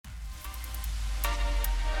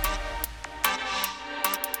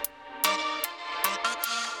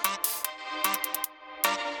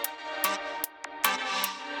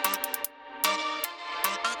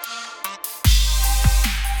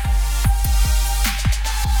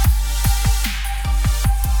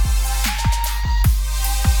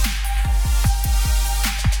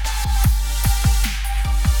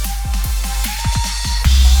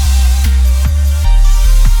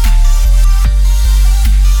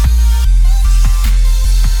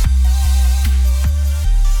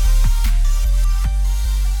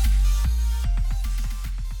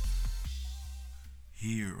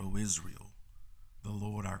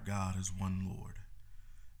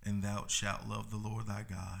shalt love the Lord thy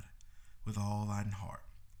God with all thine heart,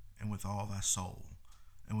 and with all thy soul,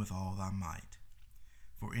 and with all thy might.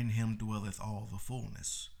 For in him dwelleth all the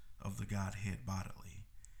fullness of the Godhead bodily.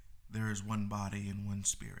 There is one body and one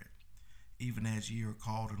Spirit, even as ye are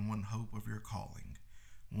called in one hope of your calling,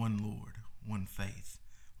 one Lord, one faith,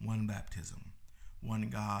 one baptism, one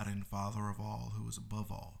God and Father of all, who is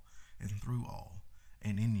above all, and through all,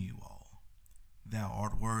 and in you all. Thou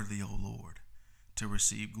art worthy, O Lord, to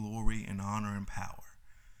receive glory and honor and power,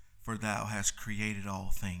 for thou hast created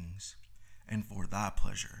all things, and for thy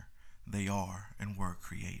pleasure they are and were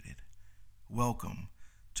created. Welcome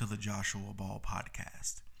to the Joshua Ball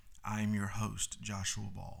Podcast. I am your host, Joshua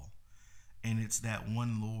Ball, and it's that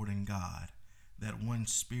one Lord and God, that one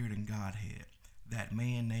Spirit and Godhead, that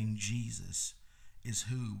man named Jesus is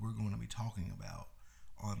who we're going to be talking about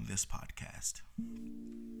on this podcast.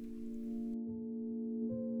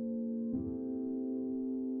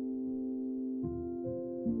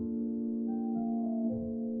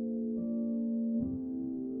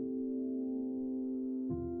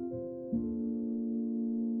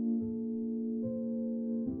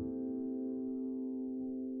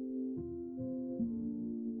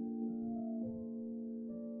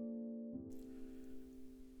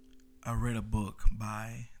 I read a book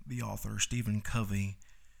by the author Stephen Covey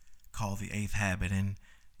called The Eighth Habit, and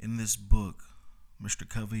in this book, Mr.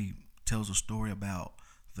 Covey tells a story about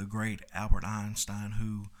the great Albert Einstein,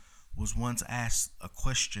 who was once asked a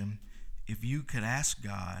question: if you could ask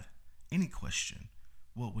God any question,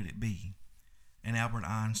 what would it be? And Albert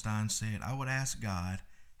Einstein said, I would ask God,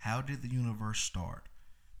 how did the universe start?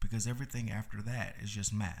 Because everything after that is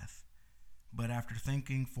just math. But after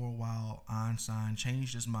thinking for a while, Einstein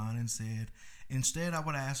changed his mind and said, instead I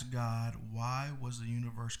would ask God, why was the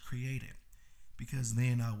universe created? Because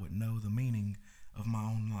then I would know the meaning of my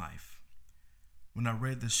own life. When I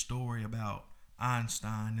read this story about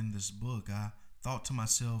Einstein in this book, I thought to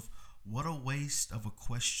myself, what a waste of a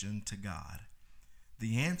question to God.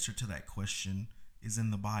 The answer to that question is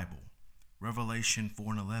in the Bible. Revelation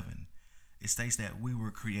 4:11. It states that we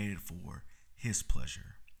were created for His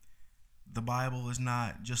pleasure. The Bible is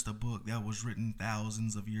not just a book that was written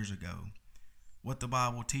thousands of years ago. What the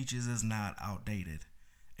Bible teaches is not outdated,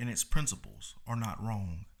 and its principles are not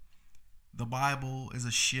wrong. The Bible is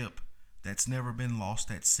a ship that's never been lost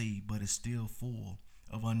at sea, but is still full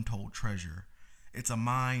of untold treasure. It's a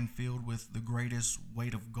mine filled with the greatest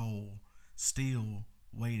weight of gold, still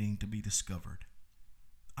waiting to be discovered.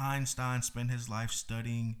 Einstein spent his life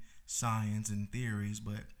studying science and theories,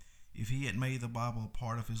 but if he had made the Bible a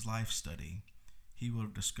part of his life study, he would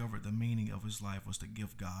have discovered the meaning of his life was to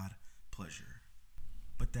give God pleasure.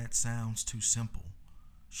 But that sounds too simple.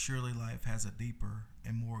 Surely life has a deeper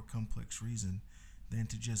and more complex reason than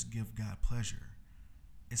to just give God pleasure.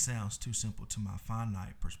 It sounds too simple to my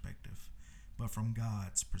finite perspective, but from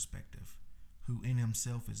God's perspective, who in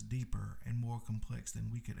himself is deeper and more complex than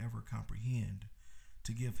we could ever comprehend,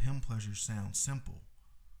 to give him pleasure sounds simple,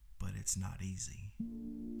 but it's not easy.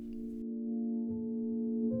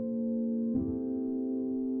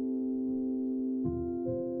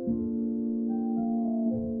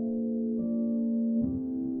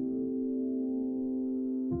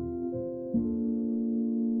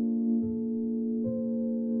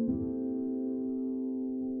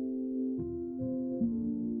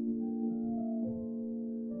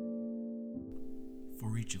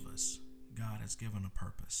 For each of us, God has given a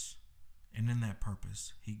purpose, and in that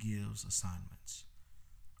purpose, He gives assignments.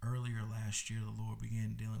 Earlier last year, the Lord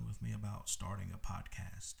began dealing with me about starting a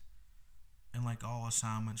podcast. And like all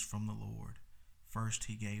assignments from the Lord, first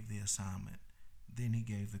He gave the assignment, then He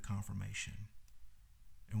gave the confirmation.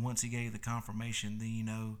 And once He gave the confirmation,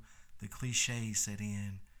 then the cliche set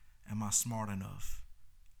in. Am I smart enough?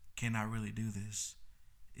 Can I really do this?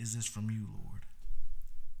 Is this from you, Lord?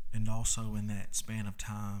 And also in that span of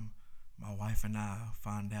time, my wife and I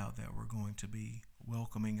find out that we're going to be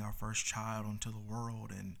welcoming our first child into the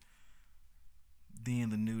world, and then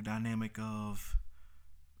the new dynamic of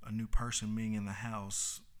a new person being in the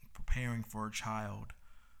house, preparing for a child,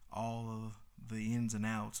 all of the ins and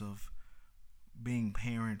outs of being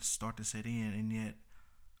parents start to set in, and yet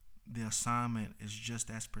the assignment is just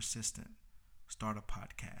as persistent. Start a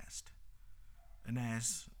podcast. And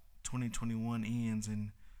as 2021 ends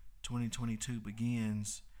and 2022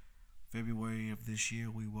 begins, February of this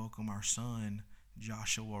year, we welcome our son,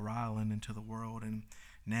 Joshua Ryland, into the world. And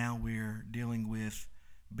now we're dealing with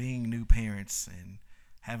being new parents and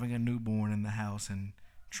having a newborn in the house and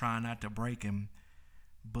trying not to break him.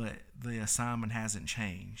 But the assignment hasn't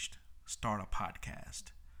changed. Start a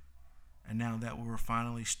podcast. And now that we're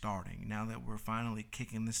finally starting, now that we're finally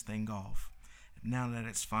kicking this thing off, now that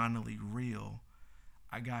it's finally real,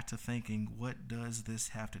 I got to thinking, what does this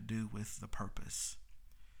have to do with the purpose?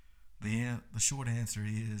 The short answer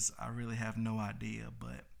is I really have no idea,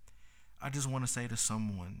 but I just want to say to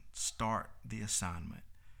someone, start the assignment.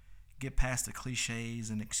 Get past the cliches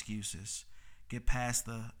and excuses. Get past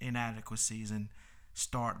the inadequacies and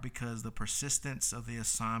start, because the persistence of the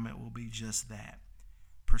assignment will be just that,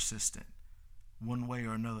 persistent. One way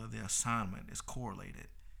or another, the assignment is correlated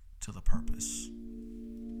to the purpose.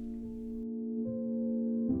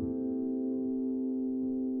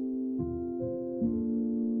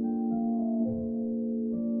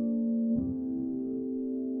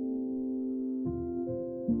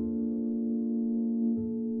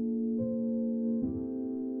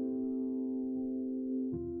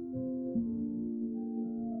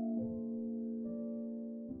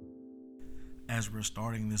 As we're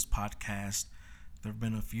starting this podcast, there have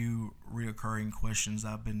been a few reoccurring questions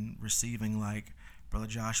I've been receiving, like, Brother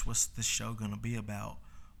Josh, what's this show going to be about?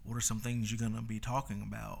 What are some things you're going to be talking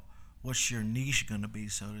about? What's your niche going to be,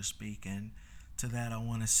 so to speak? And to that, I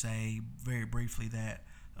want to say very briefly that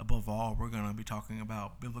above all, we're going to be talking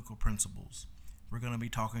about biblical principles. We're going to be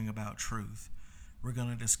talking about truth. We're going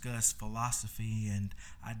to discuss philosophy and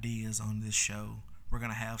ideas on this show. We're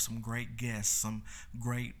going to have some great guests, some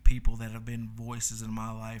great people that have been voices in my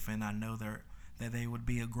life, and I know that they would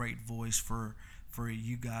be a great voice for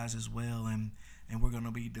you guys as well. And we're going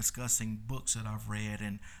to be discussing books that I've read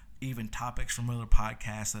and even topics from other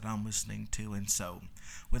podcasts that I'm listening to. And so,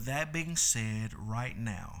 with that being said, right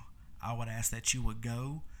now, I would ask that you would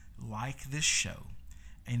go like this show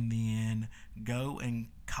and then go and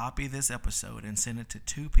copy this episode and send it to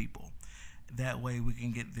 2 people. That way we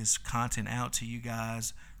can get this content out to you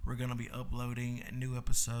guys. We're going to be uploading new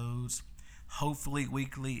episodes, hopefully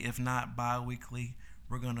weekly, if not bi-weekly.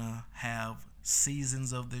 We're going to have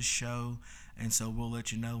seasons of this show, and so we'll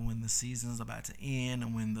let you know when the season is about to end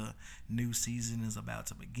and when the new season is about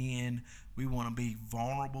to begin. We want to be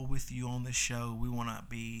vulnerable with you on this show. We want to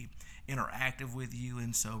be interactive with you,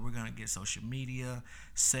 and so we're going to get social media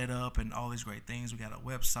set up and all these great things. We got a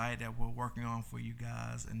website that we're working on for you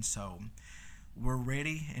guys, and so we're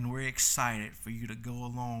ready and we're excited for you to go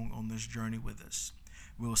along on this journey with us.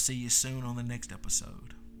 We'll see you soon on the next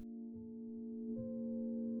episode.